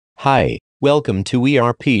Hi, welcome to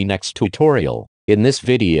ERPNext tutorial. In this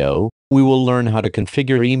video, we will learn how to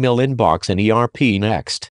configure email inbox in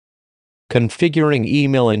ERPNext. Configuring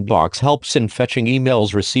email inbox helps in fetching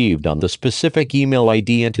emails received on the specific email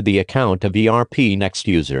ID into the account of ERPNext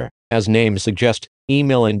user. As name suggests,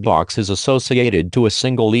 email inbox is associated to a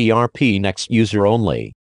single ERPNext user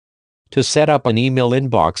only. To set up an email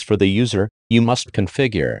inbox for the user, you must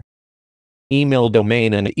configure email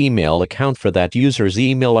domain and email account for that user's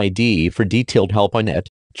email ID. For detailed help on it,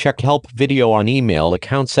 check help video on email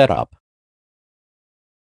account setup.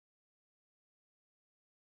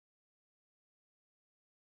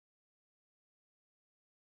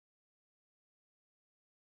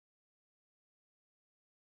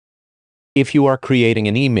 If you are creating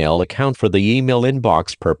an email account for the email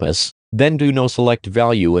inbox purpose, then do no select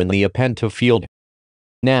value in the append to field.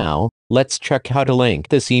 Now, let's check how to link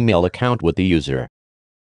this email account with the user.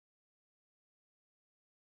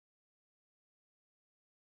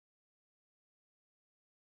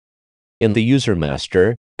 In the user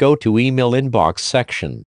master, go to email inbox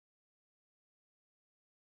section.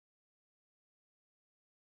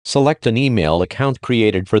 Select an email account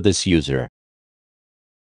created for this user.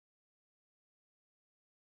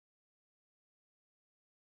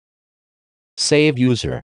 Save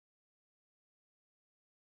user.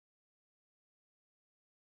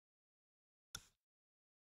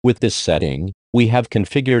 With this setting, we have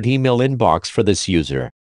configured email inbox for this user.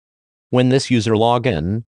 When this user log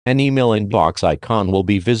in, an email inbox icon will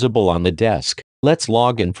be visible on the desk. Let's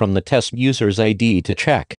log in from the test user's ID to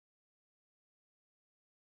check.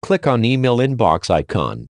 Click on email inbox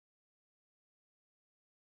icon.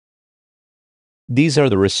 These are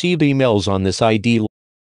the received emails on this ID.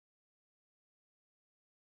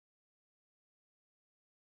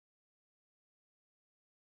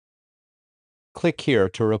 Click here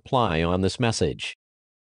to reply on this message.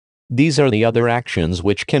 These are the other actions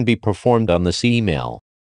which can be performed on this email.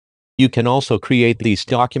 You can also create these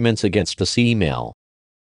documents against this email.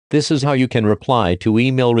 This is how you can reply to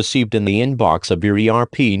email received in the inbox of your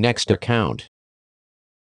ERPNext account.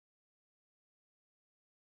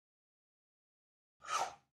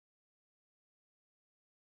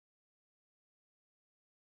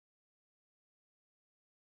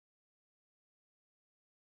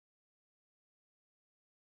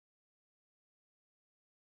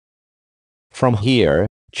 From here,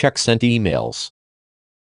 check sent emails.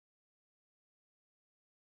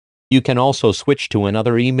 You can also switch to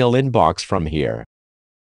another email inbox from here.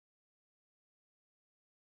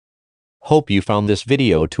 Hope you found this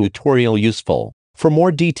video tutorial useful. For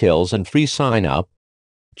more details and free sign up,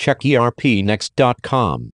 check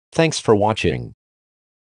ERPNext.com. Thanks for watching.